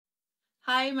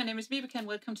Hi, my name is Vibeke and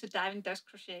welcome to Diving Ducks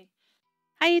Crochet.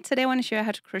 Hi, today I want to show you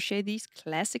how to crochet these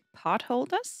classic pot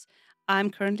holders.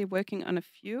 I'm currently working on a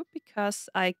few because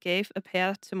I gave a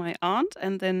pair to my aunt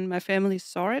and then my family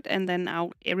saw it and then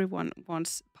now everyone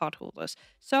wants pot holders.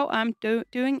 So I'm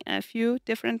doing a few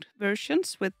different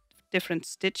versions with different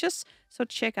stitches. So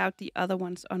check out the other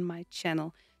ones on my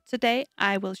channel. Today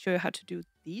I will show you how to do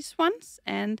these ones,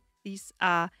 and these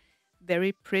are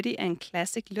very pretty and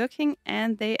classic looking,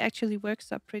 and they actually work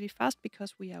up pretty fast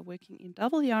because we are working in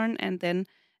double yarn and then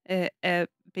a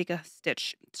bigger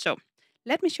stitch. So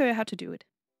let me show you how to do it.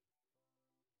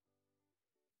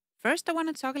 First, I want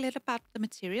to talk a little about the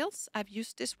materials. I've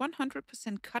used this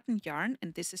 100% cotton yarn,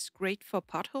 and this is great for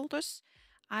pot holders.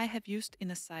 I have used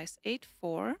in a size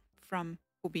 8-4 from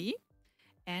Hobby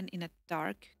and in a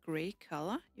dark gray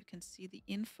color. You can see the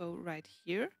info right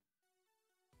here.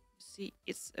 You see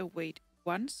it's a weight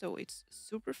 1, so it's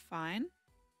super fine.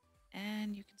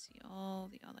 And you can see all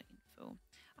the other info.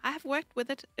 I have worked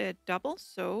with it double,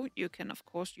 so you can of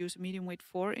course use medium weight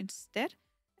 4 instead.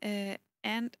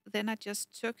 And then I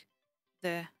just took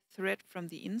the thread from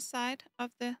the inside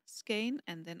of the skein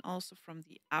and then also from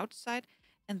the outside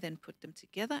and then put them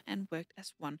together and worked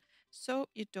as one. So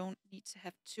you don't need to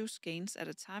have two skeins at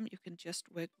a time. You can just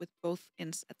work with both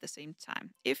ends at the same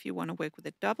time. If you want to work with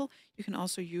a double, you can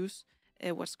also use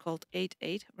what's called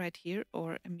 8-8 right here,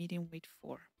 or a medium weight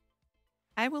 4.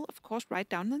 I will of course write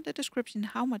down in the description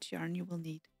how much yarn you will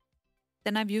need.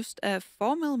 Then I've used a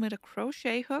 4mm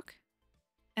crochet hook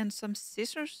and some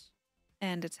scissors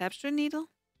and a tapestry needle,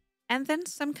 and then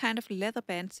some kind of leather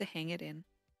band to hang it in.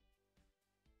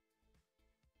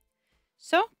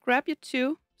 So grab your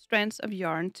two strands of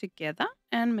yarn together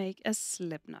and make a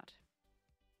slip knot.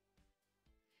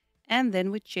 And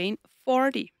then we chain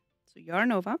 40. So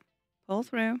yarn over, pull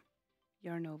through,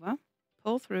 yarn over,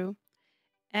 pull through,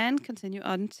 and continue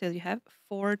until you have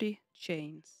 40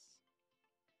 chains.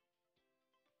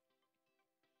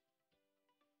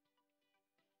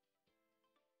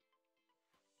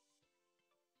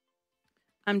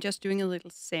 I'm just doing a little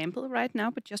sample right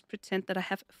now, but just pretend that I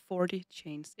have 40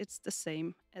 chains. It's the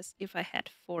same as if I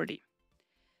had 40.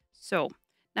 So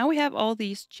now we have all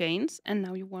these chains, and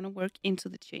now you want to work into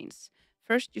the chains.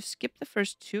 First, you skip the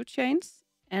first 2 chains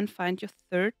and find your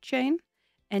third chain,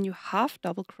 and you half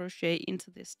double crochet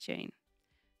into this chain.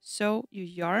 So you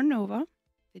yarn over,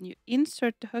 then you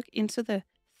insert the hook into the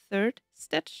third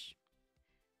stitch,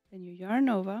 then you yarn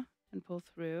over and pull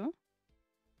through,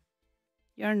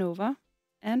 yarn over,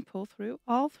 and pull through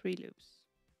all 3 loops.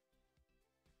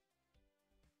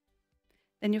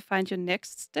 Then you find your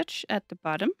next stitch at the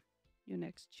bottom, your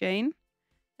next chain,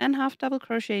 and half double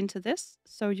crochet into this.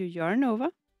 So you yarn over,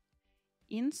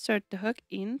 insert the hook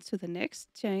into the next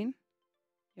chain,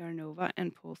 yarn over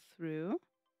and pull through.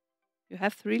 You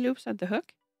have 3 loops on the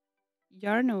hook,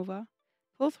 yarn over,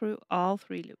 pull through all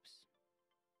 3 loops.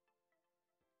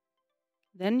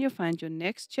 Then you find your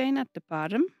next chain at the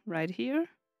bottom, right here,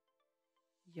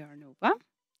 yarn over,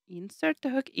 insert the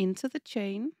hook into the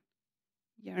chain,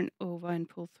 yarn over and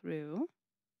pull through,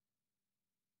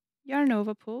 yarn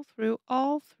over, pull through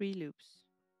all 3 loops.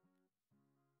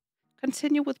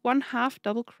 Continue with 1 half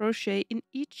double crochet in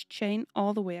each chain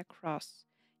all the way across.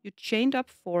 You chained up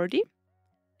 40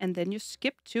 and then you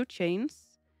skip 2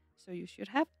 chains, so you should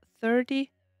have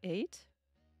 38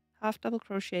 half double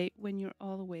crochet when you're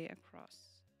all the way across.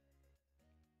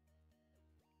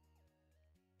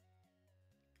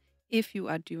 If you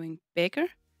are doing bigger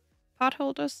pot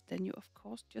holders, then you of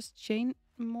course just chain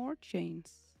more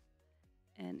chains.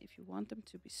 And if you want them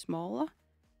to be smaller,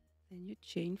 then you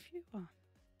chain fewer.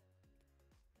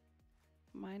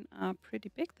 Mine are pretty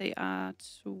big. They are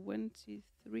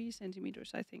 23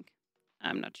 centimeters, I think.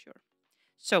 I'm not sure.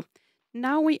 So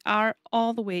now we are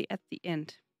all the way at the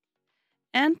end.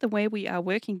 And the way we are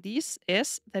working these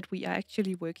is that we are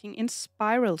actually working in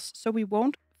spirals. So we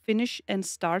won't finish and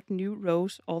start new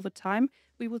rows all the time.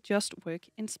 We will just work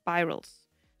in spirals.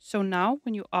 So now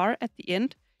when you are at the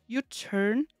end, you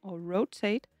turn or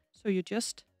rotate. So you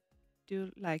just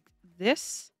do like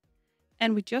this.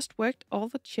 And we just worked all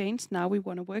the chains. Now we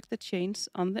want to work the chains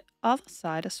on the other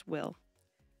side as well.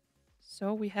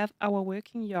 So we have our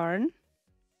working yarn.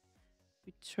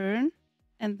 We turn,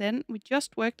 and then we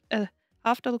just worked a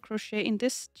half double crochet in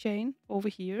this chain over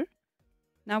here.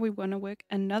 Now we want to work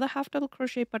another half double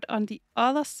crochet, but on the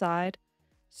other side.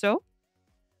 So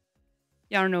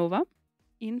yarn over,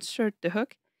 insert the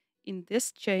hook in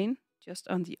this chain just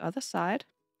on the other side,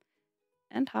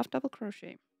 and half double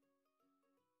crochet.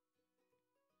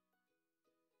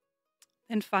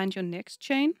 Then find your next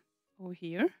chain over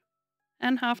here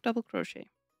and half double crochet.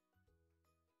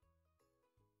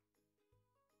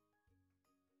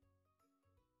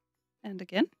 And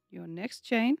again, your next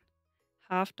chain,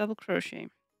 half double crochet.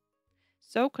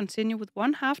 So continue with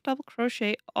 1 half double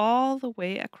crochet all the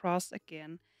way across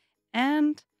again.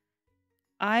 And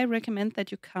I recommend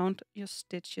that you count your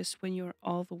stitches when you're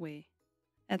all the way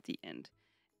at the end.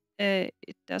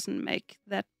 It doesn't make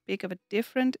that big of a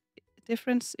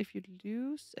difference if you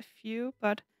lose a few,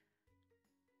 but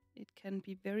it can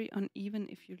be very uneven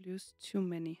if you lose too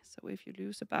many. So if you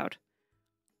lose about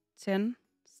 10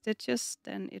 stitches,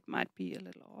 then it might be a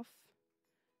little off.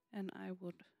 And I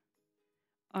would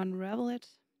unravel it,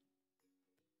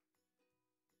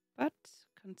 but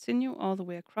continue all the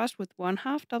way across with 1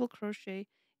 half double crochet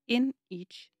in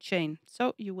each chain.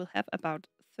 So you will have about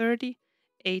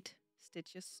 38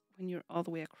 stitches when you're all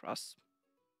the way across.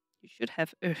 You should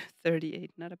have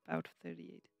 38, not about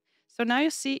 38. So now you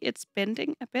see it's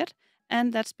bending a bit,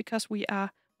 and that's because we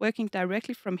are working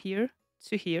directly from here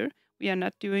to here. We are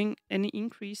not doing any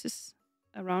increases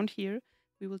around here.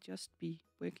 We will just be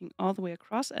working all the way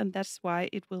across, and that's why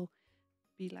it will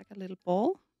be like a little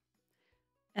ball,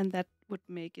 and that would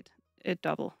make it a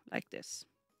double like this.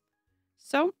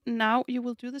 So now you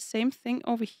will do the same thing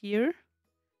over here.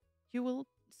 You will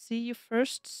see your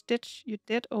first stitch you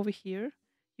did over here.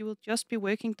 You will just be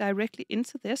working directly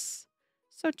into this.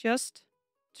 So just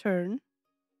turn,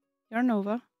 yarn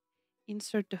over,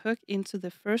 insert the hook into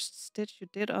the first stitch you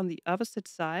did on the opposite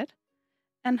side,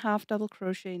 and half double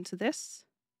crochet into this.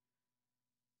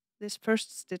 This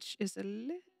first stitch is a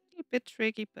little bit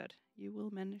tricky, but you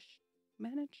will manage.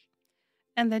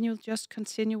 And then you'll just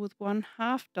continue with 1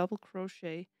 half double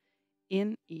crochet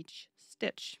in each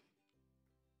stitch.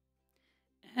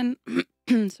 And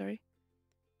sorry.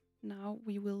 Now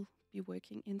we will be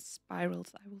working in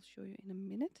spirals. I will show you in a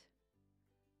minute.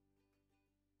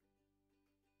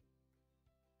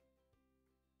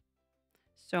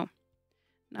 So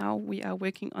now we are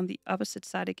working on the opposite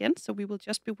side again. So we will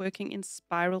just be working in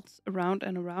spirals around,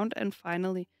 and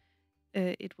finally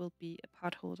it will be a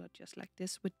pot holder just like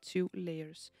this with 2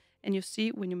 layers. And you see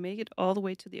when you make it all the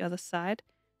way to the other side,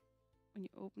 when you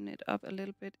open it up a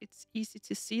little bit, it's easy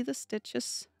to see the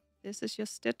stitches. This is your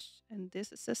stitch and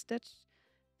this is a stitch.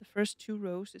 The first 2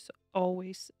 rows is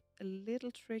always a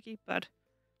little tricky, but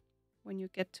when you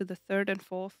get to the 3rd and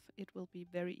 4th, it will be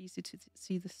very easy to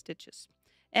see the stitches.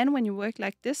 And when you work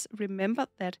like this, remember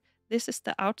that this is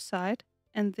the outside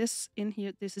and this in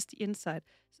here, this is the inside.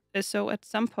 So at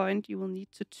some point you will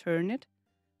need to turn it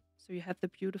so you have the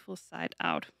beautiful side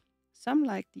out. Some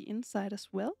like the inside as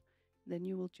well. Then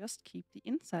you will just keep the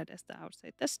inside as the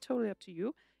outside. That's totally up to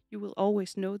you. You will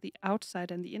always know the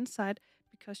outside and the inside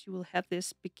because you will have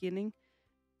this beginning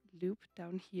loop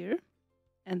down here,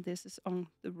 and this is on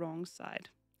the wrong side.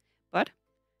 But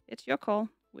it's your call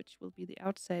which will be the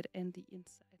outside and the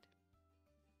inside.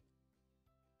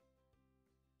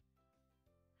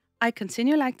 I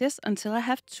continue like this until I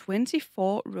have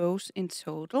 24 rows in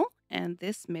total, and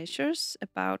this measures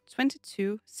about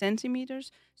 22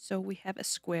 centimeters. So we have a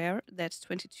square that's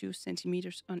 22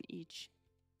 centimeters on each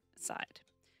side.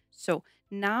 So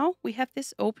now we have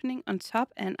this opening on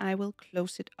top, and I will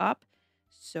close it up.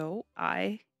 So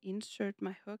I insert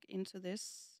my hook into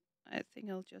this. I think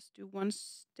I'll just do 1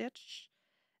 stitch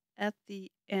at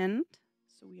the end.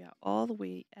 So we are all the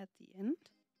way at the end.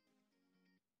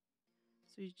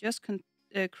 So you just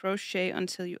crochet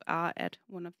until you are at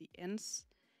one of the ends,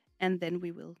 and then we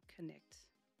will connect.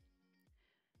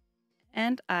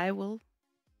 And I will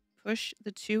push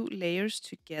the 2 layers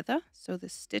together so the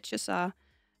stitches are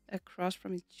across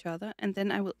from each other, and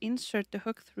then I will insert the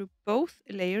hook through both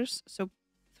layers, so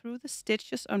through the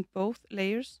stitches on both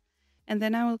layers, and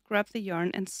then I will grab the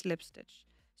yarn and slip stitch.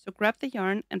 So grab the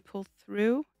yarn and pull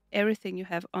through everything you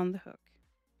have on the hook.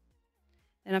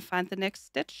 Then I find the next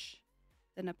stitch.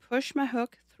 Then I push my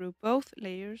hook through both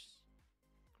layers,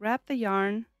 grab the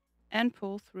yarn, and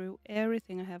pull through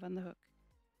everything I have on the hook.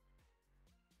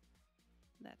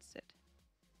 That's it.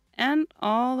 And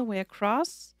all the way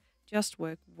across, just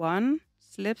work 1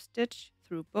 slip stitch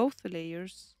through both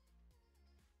layers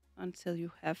until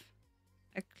you have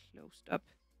a closed up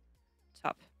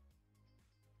top.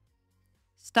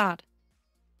 Start.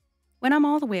 When I'm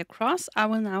all the way across, I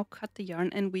will now cut the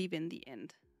yarn and weave in the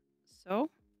end. So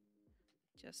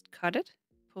just cut it,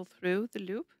 pull through the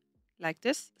loop like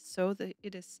this so that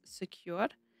it is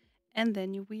secured, and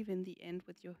then you weave in the end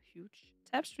with your huge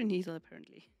tapestry needle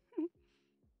apparently.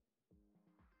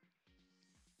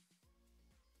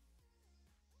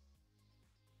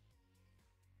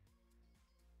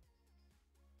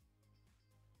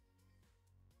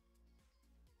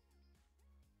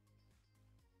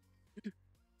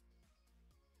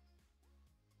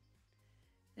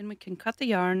 Then we can cut the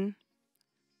yarn.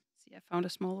 see, I found a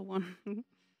smaller one.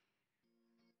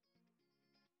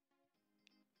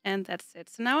 And that's it.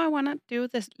 So now I want to do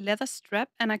this leather strap,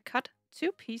 and I cut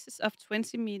 2 pieces of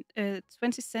 20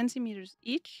 centimeters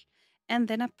each, and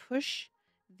then I push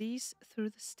these through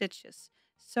the stitches.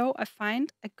 So I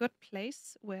find a good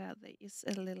place where there is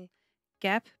a little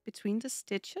gap between the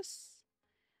stitches.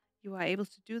 You are able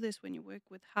to do this when you work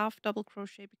with half double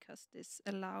crochet because this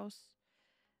allows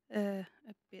a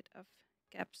bit of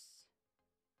gaps.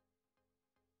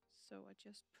 So I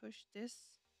just push this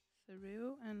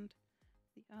through, and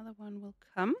the other one will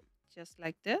come just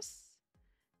like this.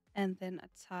 And then I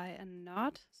tie a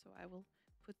knot. So I will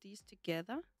put these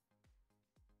together,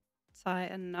 tie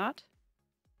a knot.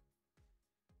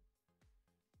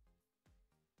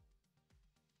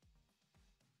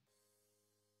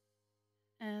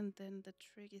 And then the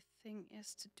tricky thing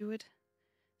is to do it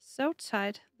so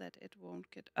tight that it won't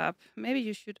get up. Maybe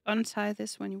you should untie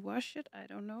this when you wash it. I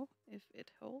don't know if it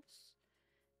holds.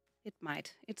 It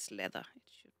might. It's leather. It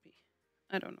should be.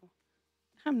 I don't know.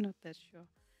 I'm not that sure.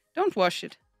 Don't wash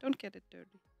it. Don't get it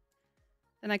dirty.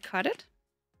 Then I cut it.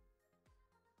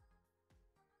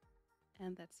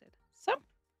 And that's it. So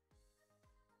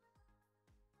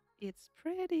it's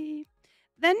pretty.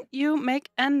 Then you make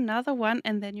another one,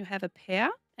 and then you have a pair,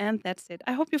 and that's it.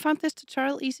 I hope you found this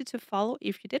tutorial easy to follow.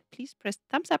 If you did, please press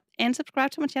thumbs up and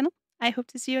subscribe to my channel. I hope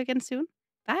to see you again soon.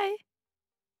 Bye!